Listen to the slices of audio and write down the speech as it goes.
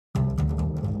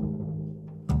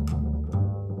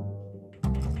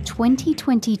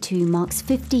2022 marks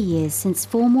 50 years since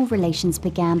formal relations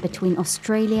began between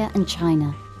Australia and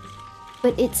China.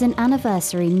 But it's an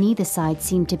anniversary neither side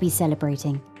seemed to be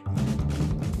celebrating.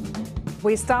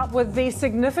 We start with the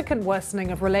significant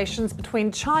worsening of relations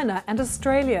between China and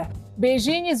Australia.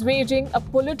 Beijing is waging a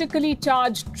politically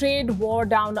charged trade war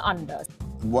down under.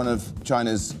 One of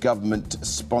China's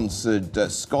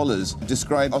government-sponsored scholars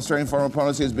described Australian foreign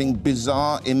policy as being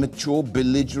bizarre, immature,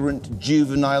 belligerent,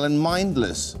 juvenile and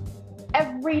mindless.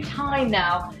 Every time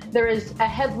now there is a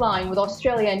headline with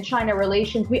Australia and China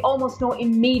relations, we almost know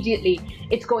immediately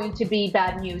it's going to be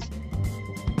bad news.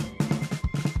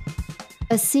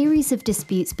 A series of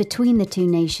disputes between the two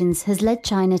nations has led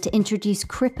China to introduce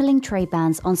crippling trade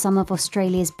bans on some of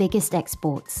Australia's biggest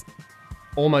exports.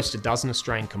 Almost a dozen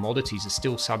Australian commodities are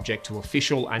still subject to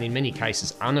official and in many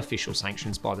cases unofficial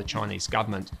sanctions by the Chinese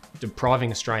government,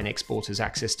 depriving Australian exporters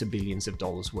access to billions of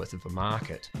dollars worth of a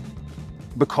market.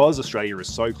 Because Australia is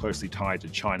so closely tied to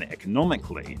China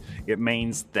economically, it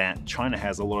means that China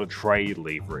has a lot of trade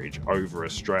leverage over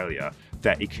Australia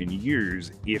that it can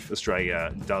use if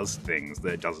Australia does things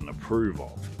that it doesn't approve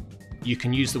of. You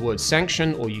can use the word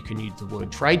sanction or you can use the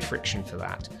word trade friction for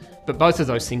that. But both of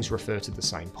those things refer to the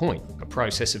same point, a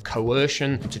process of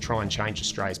coercion to try and change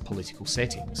Australia's political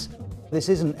settings. This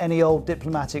isn't any old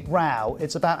diplomatic row,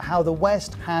 it's about how the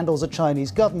West handles a Chinese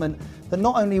government that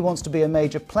not only wants to be a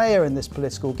major player in this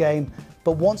political game,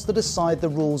 but wants to decide the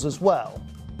rules as well.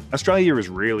 Australia is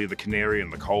really the canary in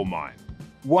the coal mine.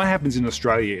 What happens in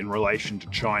Australia in relation to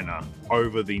China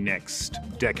over the next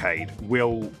decade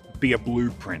will be a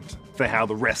blueprint for how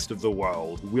the rest of the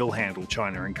world will handle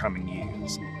China in coming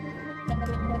years.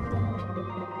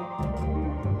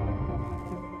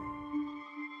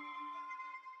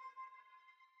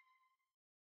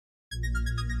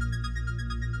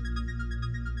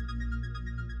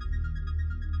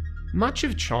 Much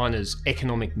of China's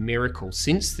economic miracle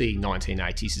since the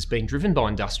 1980s has been driven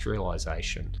by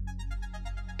industrialisation.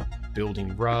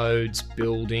 Building roads,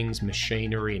 buildings,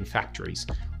 machinery and factories,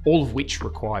 all of which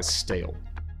requires steel.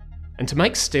 And to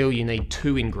make steel you need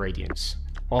two ingredients,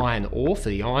 iron ore for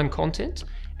the iron content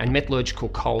and metallurgical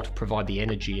coal to provide the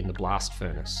energy in the blast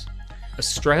furnace.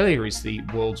 Australia is the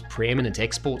world's preeminent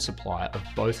export supplier of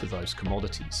both of those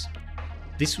commodities.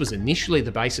 This was initially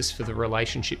the basis for the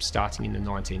relationship starting in the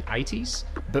 1980s,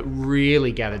 but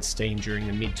really gathered steam during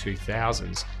the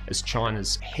mid-2000s as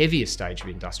China's heavier stage of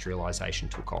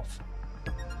industrialisation took off.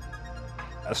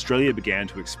 Australia began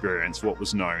to experience what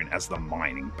was known as the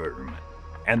mining boom.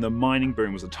 And the mining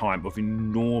boom was a time of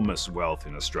enormous wealth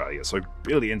in Australia. So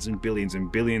billions and billions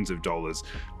and billions of dollars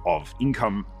of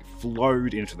income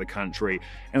flowed into the country,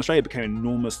 and Australia became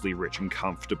enormously rich and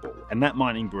comfortable. And that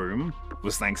mining boom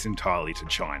was thanks entirely to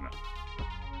China.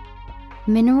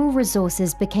 Mineral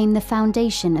resources became the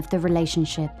foundation of the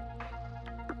relationship.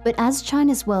 But as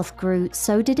China's wealth grew,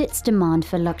 so did its demand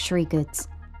for luxury goods.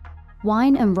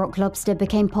 Wine and rock lobster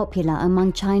became popular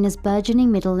among China's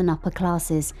burgeoning middle and upper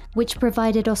classes, which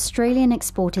provided Australian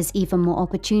exporters even more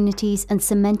opportunities and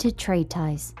cemented trade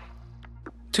ties.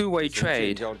 Two-way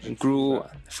trade grew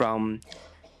from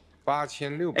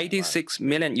 $86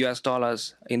 million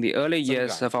in the early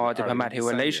years of our diplomatic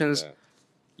relations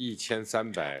to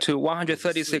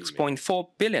 $136.4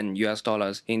 billion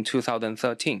in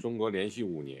 2013.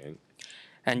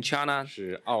 And China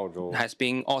has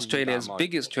been Australia's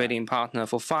biggest trading partner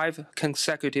for 5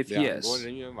 consecutive years.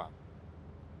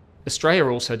 Australia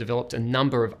also developed a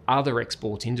number of other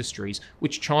export industries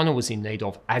which China was in need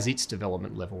of as its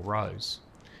development level rose.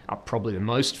 Probably the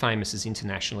most famous is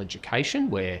international education,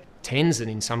 where tens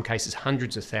and in some cases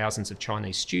hundreds of thousands of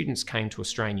Chinese students came to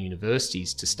Australian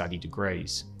universities to study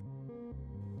degrees.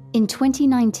 In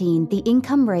 2019, the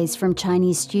income raised from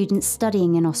Chinese students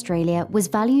studying in Australia was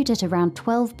valued at around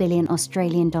 12 billion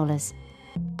Australian dollars.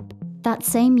 That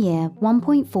same year,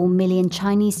 1.4 million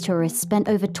Chinese tourists spent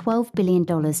over $12 billion,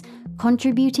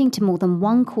 contributing to more than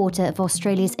 1/4 of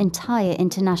Australia's entire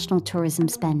international tourism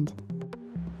spend.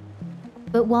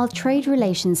 But while trade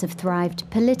relations have thrived,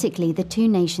 politically the two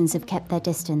nations have kept their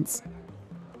distance.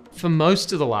 For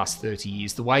most of the last 30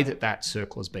 years, the way that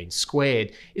circle has been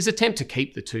squared is an attempt to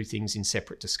keep the two things in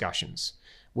separate discussions.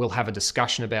 We'll have a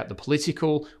discussion about the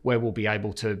political, where we'll be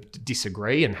able to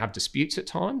disagree and have disputes at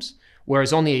times,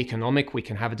 whereas on the economic, we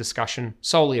can have a discussion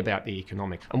solely about the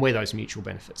economic and where those mutual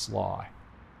benefits lie.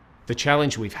 The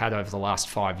challenge we've had over the last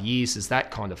 5 years is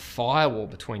that kind of firewall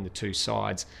between the two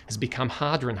sides has become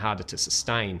harder and harder to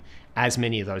sustain as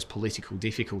many of those political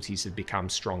difficulties have become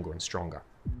stronger and stronger.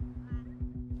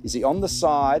 Is he on the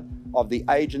side of the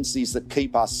agencies that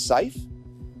keep us safe,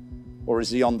 or is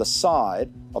he on the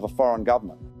side of a foreign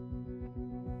government?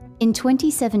 In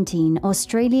 2017,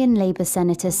 Australian Labor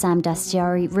Senator Sam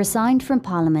Dastyari resigned from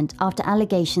Parliament after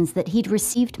allegations that he'd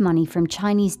received money from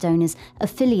Chinese donors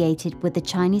affiliated with the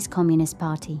Chinese Communist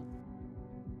Party.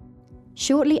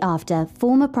 Shortly after,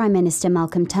 former Prime Minister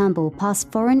Malcolm Turnbull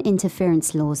passed foreign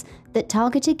interference laws that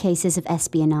targeted cases of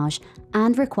espionage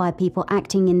and required people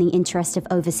acting in the interest of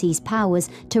overseas powers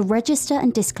to register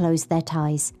and disclose their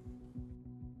ties.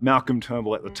 Malcolm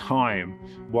Turnbull at the time,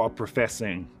 while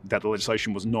professing that the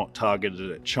legislation was not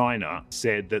targeted at China,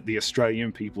 said that the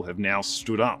Australian people have now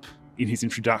stood up in his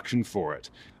introduction for it,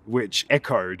 which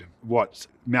echoed what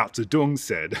Mao Zedong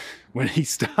said when he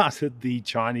started the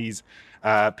Chinese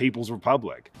People's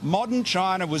Republic. Modern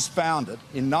China was founded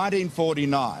in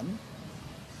 1949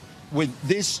 with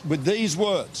these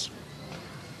words,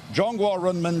 Zhongguo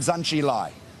Renmen Zanqi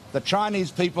Lai, the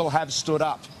Chinese people have stood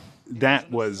up.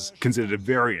 That was considered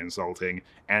very insulting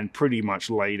and pretty much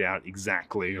laid out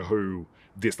exactly who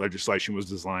this legislation was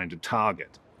designed to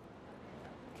target.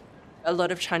 A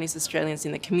lot of Chinese Australians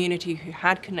in the community who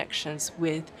had connections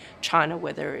with China,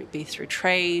 whether it be through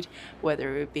trade,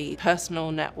 whether it be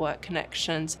personal network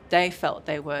connections, they felt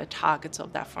they were targets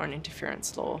of that foreign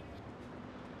interference law.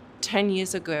 10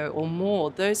 years ago or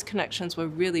more, those connections were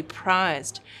really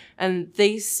prized. And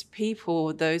these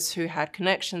people, those who had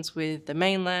connections with the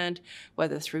mainland,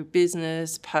 whether through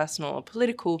business, personal or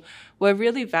political, were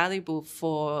really valuable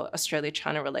for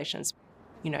Australia-China relations.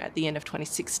 You know, at the end of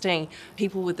 2016,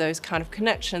 people with those kind of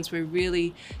connections were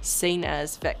really seen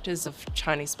as vectors of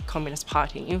Chinese Communist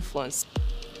Party influence.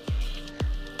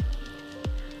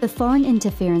 The Foreign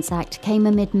Interference Act came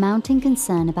amid mounting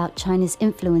concern about China's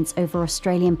influence over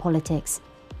Australian politics.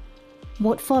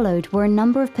 What followed were a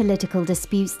number of political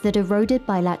disputes that eroded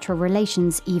bilateral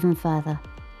relations even further.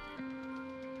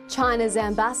 China's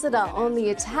ambassador on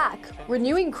the attack,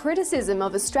 renewing criticism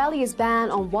of Australia's ban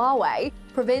on Huawei,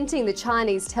 preventing the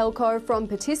Chinese telco from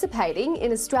participating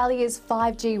in Australia's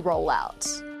 5G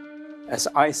rollout. As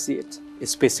I see it,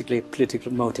 it's basically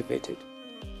politically motivated.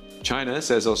 China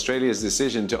says Australia's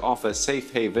decision to offer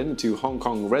safe haven to Hong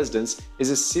Kong residents is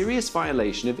a serious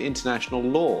violation of international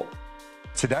law.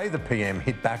 Today, the PM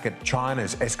hit back at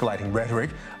China's escalating rhetoric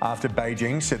after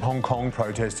Beijing said Hong Kong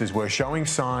protesters were showing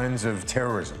signs of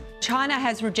terrorism. China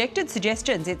has rejected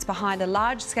suggestions it's behind a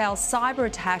large-scale cyber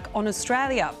attack on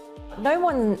Australia. No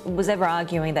one was ever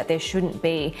arguing that there shouldn't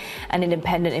be an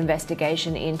independent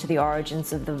investigation into the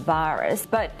origins of the virus,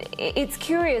 but it's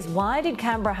curious, why did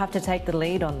Canberra have to take the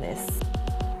lead on this?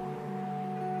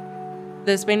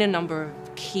 There's been a number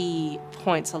of key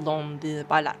points along the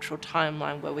bilateral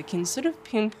timeline where we can sort of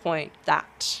pinpoint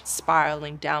that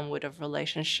spiralling downward of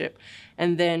relationship.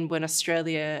 And then when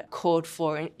Australia called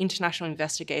for an international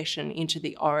investigation into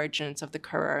the origins of the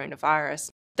coronavirus,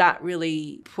 that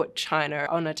really put China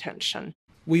on attention.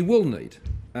 We will need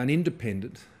an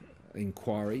independent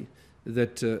inquiry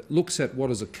that looks at what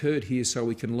has occurred here so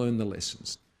we can learn the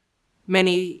lessons.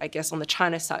 Many, I guess, on the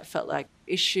China side felt like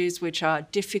issues which are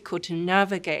difficult to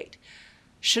navigate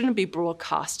shouldn't be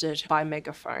broadcasted by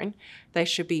megaphone. They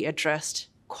should be addressed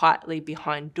quietly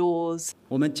behind doors.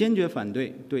 我们坚决反对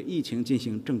对疫情进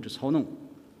行政治操弄。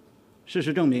事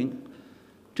实证明，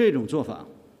这种做法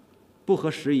不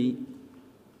合时宜。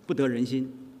 不得人心，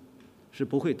是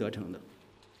不会得逞的。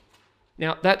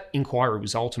 Now, that inquiry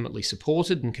was ultimately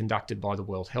supported and conducted by the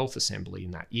World Health Assembly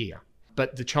in that year.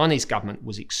 But the Chinese government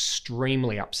was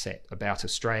extremely upset about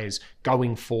Australia's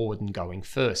going forward and going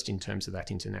first in terms of that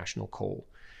international call.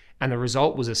 And the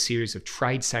result was a series of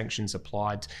trade sanctions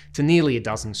applied to nearly a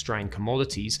dozen Australian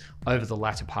commodities over the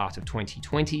latter part of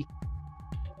 2020.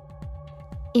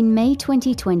 In May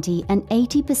 2020, an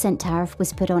 80% tariff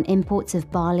was put on imports of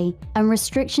barley, and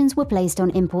restrictions were placed on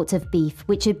imports of beef,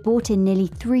 which had brought in nearly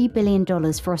 $3 billion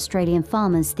for Australian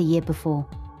farmers the year before.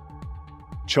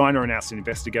 China announced an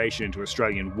investigation into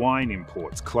Australian wine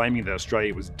imports, claiming that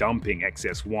Australia was dumping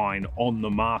excess wine on the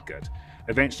market.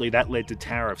 Eventually, that led to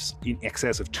tariffs in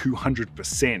excess of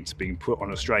 200% being put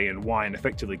on Australian wine,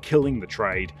 effectively killing the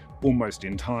trade almost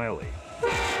entirely.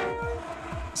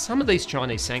 Some of these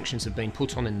Chinese sanctions have been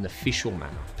put on in an official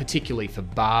manner, particularly for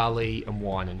barley and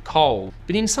wine and coal.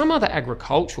 But in some other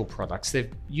agricultural products, they've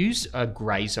used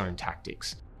grey zone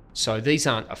tactics. So these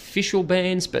aren't official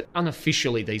bans, but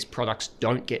unofficially these products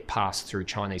don't get passed through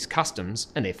Chinese customs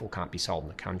and therefore can't be sold in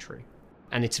the country.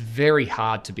 And it's very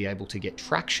hard to be able to get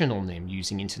traction on them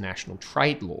using international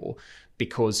trade law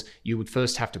because you would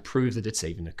first have to prove that it's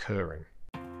even occurring.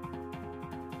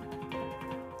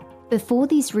 Before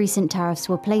these recent tariffs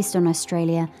were placed on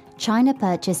Australia, China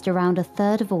purchased around a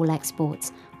third of all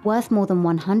exports, worth more than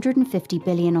 150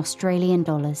 billion Australian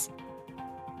dollars.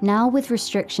 Now, with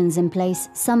restrictions in place,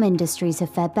 some industries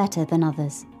have fared better than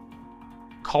others.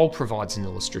 Coal provides an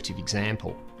illustrative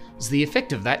example, as the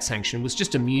effect of that sanction was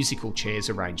just a musical chairs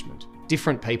arrangement.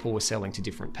 Different people were selling to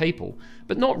different people,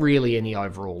 but not really any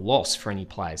overall loss for any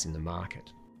players in the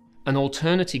market. An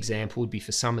alternate example would be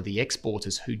for some of the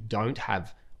exporters who don't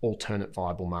have alternate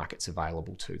viable markets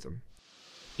available to them.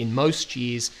 In most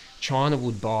years, China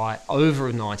would buy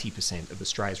over 90% of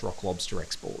Australia's rock lobster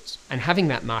exports. And having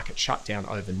that market shut down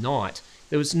overnight,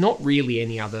 there was not really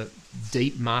any other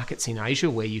deep markets in Asia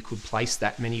where you could place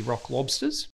that many rock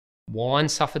lobsters. Wine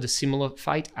suffered a similar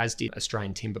fate, as did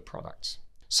Australian timber products.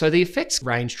 So the effects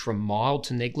ranged from mild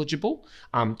to negligible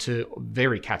to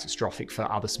very catastrophic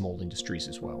for other small industries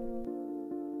as well.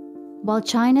 While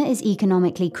China is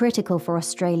economically critical for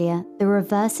Australia, the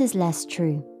reverse is less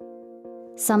true.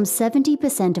 Some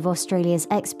 70% of Australia's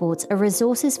exports are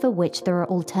resources for which there are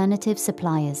alternative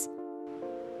suppliers.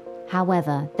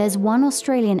 However, there's one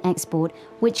Australian export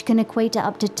which can equate to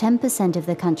up to 10% of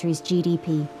the country's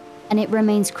GDP, and it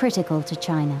remains critical to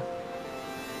China.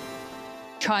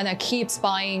 China keeps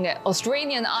buying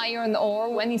Australian iron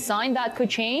ore. Any sign that could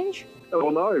change?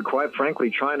 Well, no, quite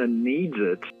frankly, China needs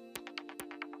it.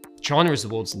 China is the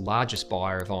world's largest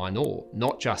buyer of iron ore,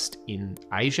 not just in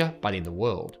Asia, but in the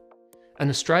world. And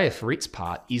Australia, for its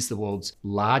part, is the world's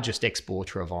largest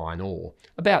exporter of iron ore,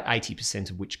 about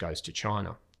 80% of which goes to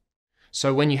China.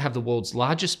 So when you have the world's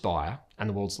largest buyer and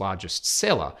the world's largest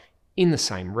seller in the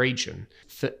same region,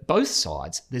 for both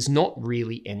sides, there's not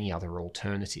really any other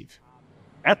alternative.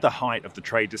 At the height of the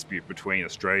trade dispute between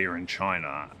Australia and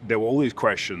China, there were all these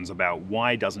questions about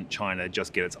why doesn't China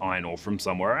just get its iron ore from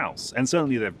somewhere else? And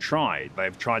certainly they've tried.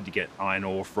 They've tried to get iron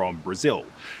ore from Brazil.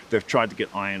 They've tried to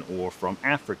get iron ore from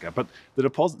Africa, but the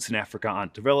deposits in Africa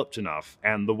aren't developed enough,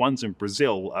 and the ones in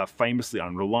Brazil are famously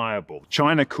unreliable.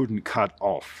 China couldn't cut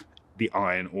off the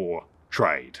iron ore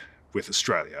trade with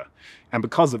Australia, and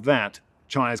because of that,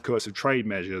 China's coercive trade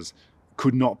measures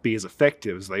could not be as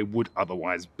effective as they would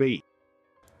otherwise be.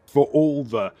 For all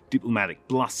the diplomatic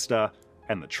bluster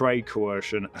and the trade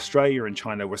coercion, Australia and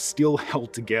China were still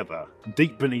held together,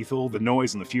 deep beneath all the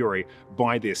noise and the fury,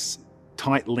 by this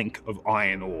tight link of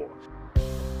iron ore.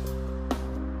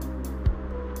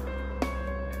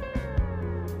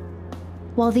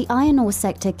 While the iron ore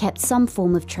sector kept some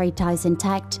form of trade ties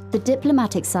intact, the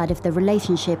diplomatic side of the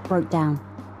relationship broke down.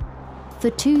 For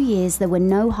 2 years, there were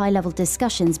no high-level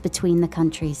discussions between the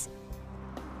countries.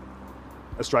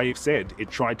 Australia said it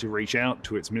tried to reach out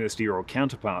to its ministerial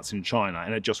counterparts in China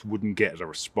and it just wouldn't get a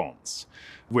response,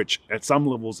 which at some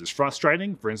levels is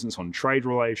frustrating, for instance on trade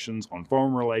relations, on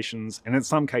foreign relations, and in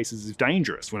some cases is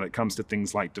dangerous when it comes to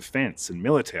things like defence and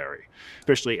military,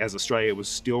 especially as Australia was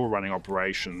still running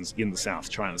operations in the South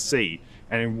China Sea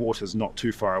and in waters not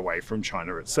too far away from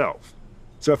China itself.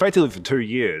 So effectively for 2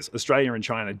 years, Australia and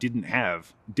China didn't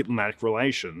have diplomatic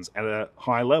relations at a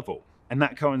high level. And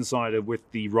that coincided with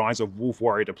the rise of wolf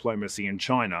warrior diplomacy in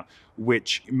China,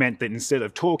 which meant that instead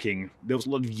of talking, there was a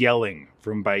lot of yelling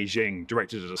from Beijing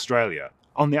directed at Australia.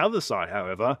 On the other side,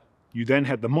 however, you then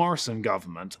had the Morrison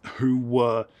government, who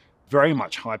were very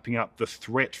much hyping up the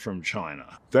threat from China.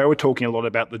 They were talking a lot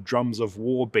about the drums of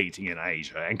war beating in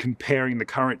Asia and comparing the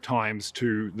current times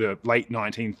to the late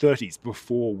 1930s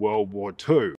before World War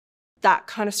II. That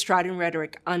kind of strident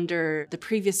rhetoric under the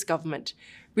previous government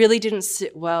really didn't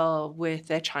sit well with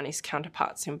their Chinese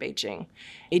counterparts in Beijing.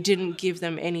 It didn't give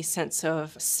them any sense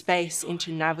of space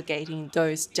into navigating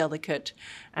those delicate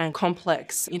and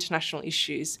complex international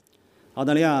issues. 澳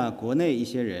大利亚国内一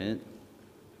些人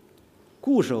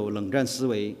固守冷战思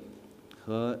维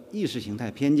和意识形态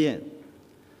偏见，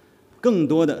更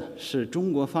多的是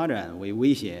中国发展为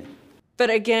威胁。 But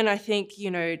again, I think,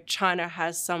 China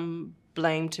has some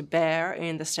blame to bear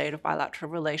in the state of bilateral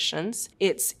relations.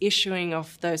 Its issuing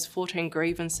of those 14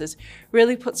 grievances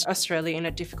really puts Australia in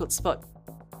a difficult spot.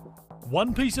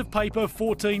 One piece of paper,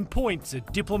 14 points, a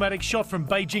diplomatic shot from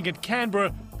Beijing and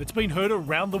Canberra that's been heard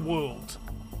around the world.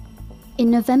 In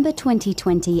November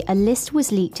 2020, a list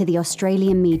was leaked to the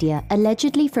Australian media,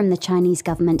 allegedly from the Chinese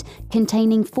government,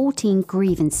 containing 14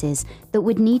 grievances that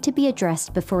would need to be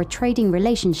addressed before a trading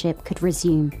relationship could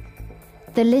resume.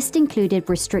 The list included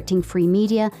restricting free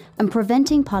media and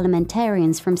preventing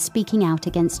parliamentarians from speaking out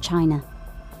against China.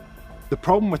 The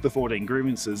problem with the 14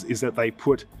 grievances is that they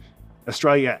put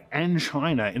Australia and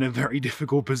China in a very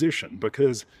difficult position,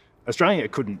 because Australia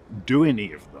couldn't do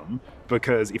any of them,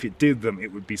 because if it did them,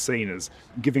 it would be seen as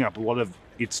giving up a lot of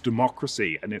its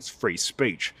democracy and its free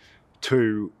speech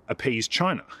to appease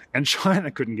China. And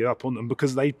China couldn't get up on them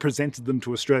because they presented them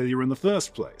to Australia in the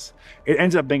first place. It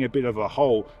ended up being a bit of a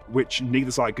hole which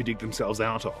neither side could dig themselves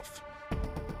out of.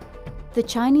 The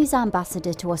Chinese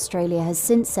ambassador to Australia has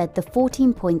since said the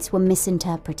 14 points were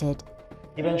misinterpreted.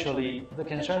 Eventually, the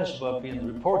concerns were being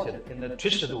reported in a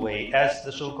twisted way as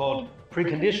the so-called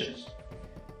preconditions,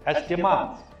 as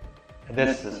demands.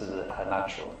 This is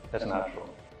natural. That's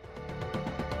natural.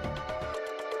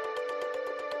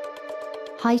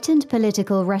 Heightened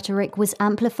political rhetoric was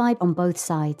amplified on both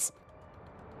sides.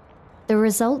 The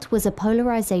result was a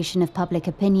polarization of public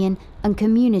opinion and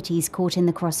communities caught in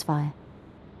the crossfire.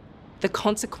 The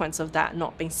consequence of that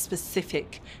not being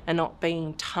specific and not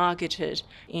being targeted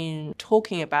in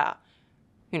talking about,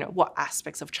 what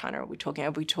aspects of China are we talking?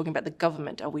 Are we talking about the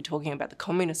government? Are we talking about the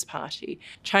Communist Party?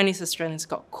 Chinese Australians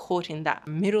got caught in that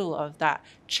middle of that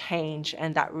change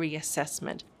and that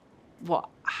reassessment. What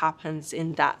happens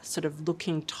in that sort of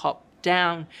looking top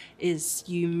down is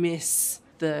you miss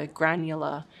the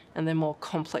granular and the more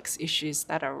complex issues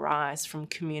that arise from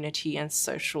community and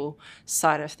social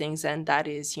side of things, and that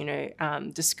is,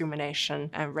 discrimination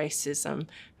and racism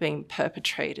being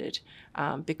perpetrated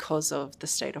because of the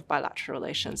state of bilateral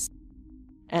relations.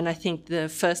 And I think the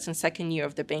first and second year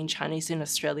of the Being Chinese in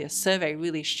Australia survey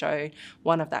really showed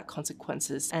one of that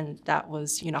consequences, and that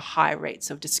was, high rates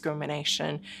of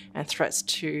discrimination and threats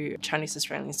to Chinese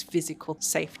Australians' physical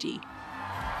safety.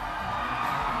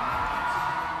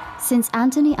 Since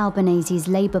Anthony Albanese's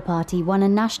Labour Party won a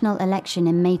national election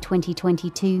in May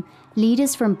 2022,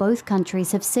 leaders from both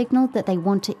countries have signalled that they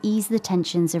want to ease the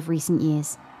tensions of recent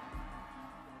years.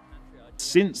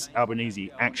 Since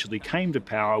Albanese actually came to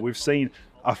power, we've seen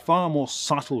a far more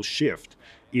subtle shift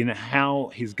in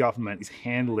how his government is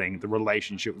handling the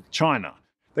relationship with China.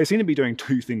 They seem to be doing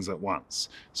two things at once.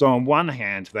 So on one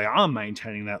hand, they are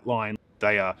maintaining that line.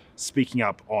 They are speaking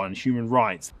up on human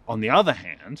rights. On the other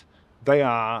hand, they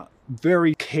are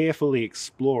very carefully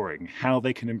exploring how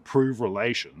they can improve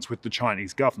relations with the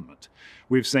Chinese government.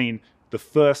 We've seen the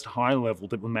first high-level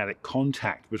diplomatic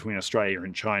contact between Australia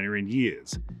and China in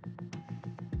years.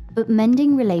 But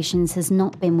mending relations has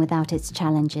not been without its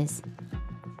challenges.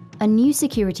 A new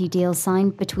security deal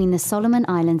signed between the Solomon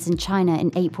Islands and China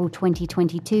in April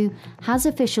 2022 has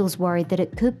officials worried that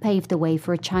it could pave the way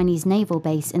for a Chinese naval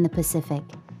base in the Pacific.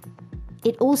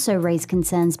 It also raised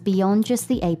concerns beyond just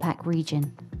the APAC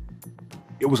region.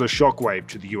 It was a shockwave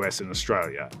to the US and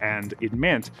Australia, and it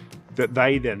meant that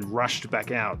they then rushed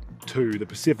back out to the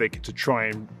Pacific to try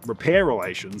and repair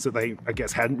relations that they,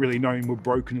 hadn't really known were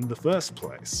broken in the first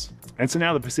place. And so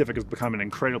now the Pacific has become an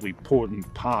incredibly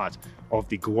important part of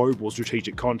the global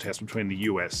strategic contest between the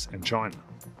US and China.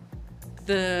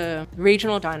 The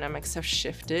regional dynamics have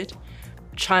shifted.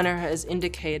 China has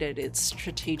indicated its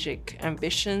strategic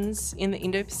ambitions in the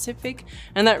Indo-Pacific,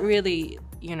 and that really,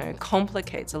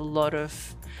 complicates a lot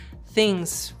of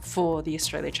things for the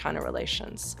Australia-China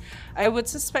relations. I would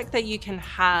suspect that you can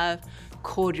have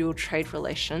cordial trade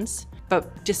relations,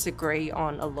 but disagree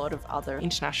on a lot of other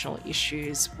international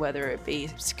issues, whether it be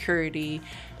security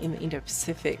in the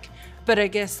Indo-Pacific. But I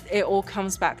guess it all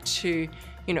comes back to,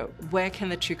 where can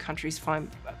the two countries find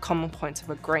common points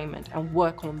of agreement and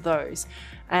work on those?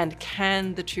 And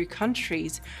can the two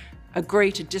countries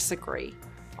agree to disagree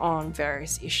on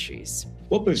various issues?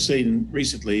 What we've seen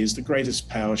recently is the greatest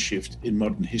power shift in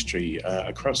modern history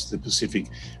across the Pacific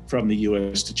from the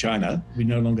US to China. We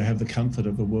no longer have the comfort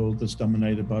of a world that's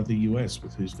dominated by the US,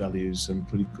 with whose values and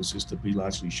political system we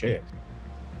largely share.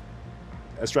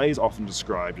 Australia is often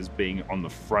described as being on the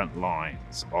front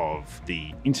lines of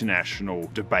the international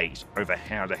debate over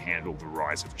how to handle the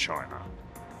rise of China.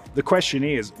 The question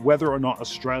is whether or not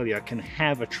Australia can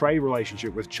have a trade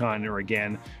relationship with China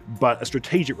again, but a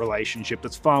strategic relationship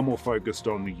that's far more focused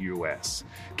on the US.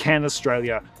 Can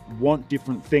Australia want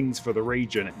different things for the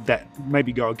region that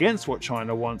maybe go against what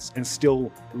China wants and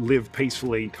still live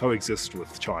peacefully, coexist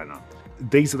with China?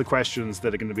 These are the questions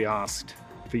that are going to be asked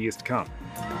for years to come.